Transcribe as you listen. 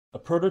A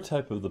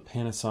prototype of the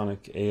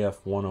Panasonic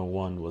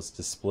AF100 was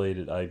displayed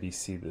at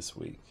IBC this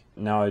week.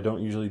 Now, I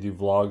don't usually do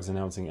vlogs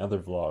announcing other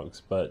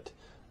vlogs, but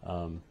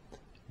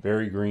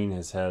Barry Green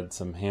has had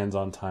some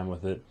hands-on time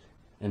with it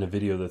in a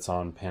video that's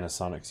on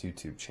Panasonic's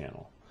YouTube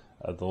channel.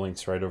 The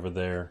link's right over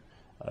there.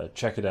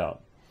 Check it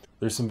out.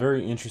 There's some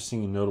very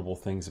interesting and notable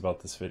things about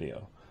this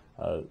video.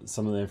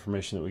 Some of the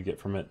information that we get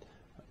from it: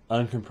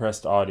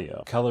 uncompressed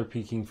audio, color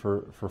peaking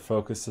for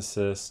focus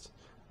assist.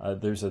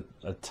 There's a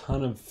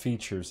ton of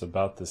features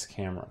about this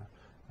camera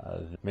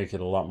that make it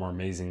a lot more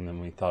amazing than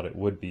we thought it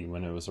would be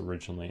when it was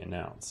originally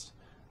announced.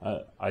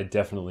 I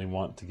definitely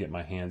want to get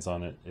my hands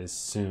on it as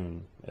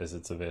soon as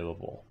it's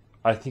available.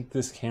 I think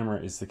this camera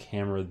is the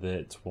camera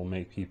that will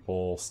make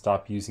people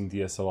stop using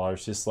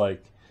DSLRs, just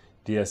like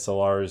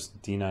DSLRs,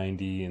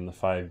 D90 and the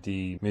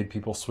 5D made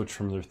people switch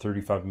from their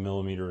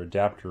 35mm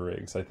adapter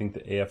rigs. I think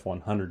the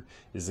AF100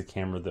 is the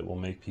camera that will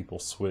make people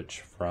switch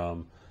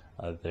from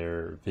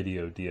their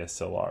video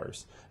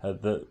DSLRs.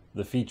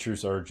 The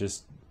features are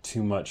just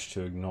too much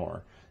to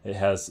ignore. It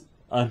has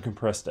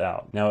uncompressed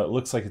out. Now, it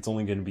looks like it's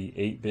only going to be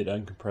 8-bit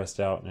uncompressed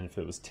out, and if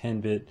it was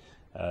 10-bit,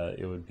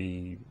 it would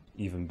be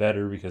even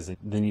better, because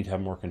then you'd have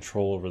more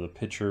control over the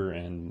picture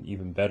and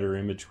even better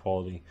image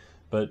quality.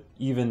 But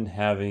even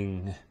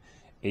having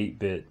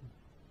 8-bit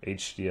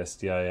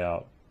HDSDI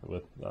out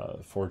with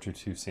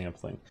 422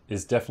 sampling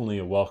is definitely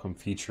a welcome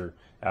feature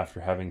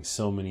after having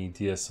so many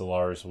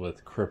DSLRs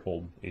with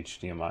crippled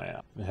HDMI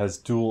out. It has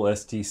dual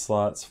SD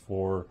slots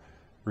for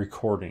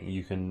recording.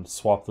 You can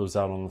swap those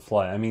out on the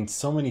fly. I mean,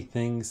 so many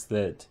things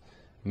that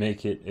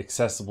make it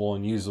accessible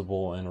and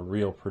usable in a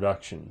real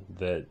production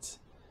that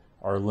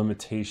are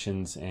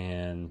limitations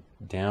and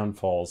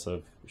downfalls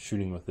of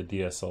shooting with the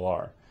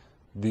DSLR.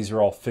 These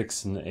are all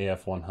fixed in the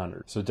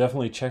AF100. So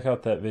definitely check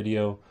out that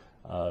video.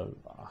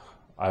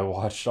 I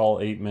watched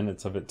all 8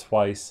 minutes of it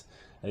twice.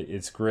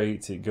 It's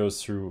great. It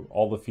goes through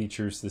all the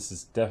features. This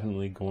is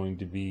definitely going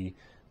to be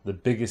the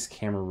biggest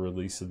camera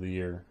release of the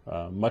year.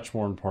 Much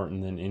more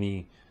important than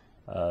any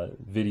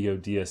video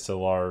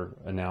DSLR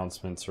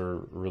announcements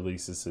or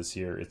releases this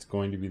year. It's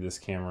going to be this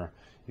camera.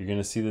 You're going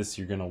to see this.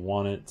 You're going to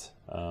want it.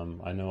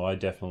 I know I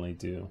definitely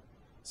do.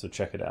 So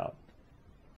check it out.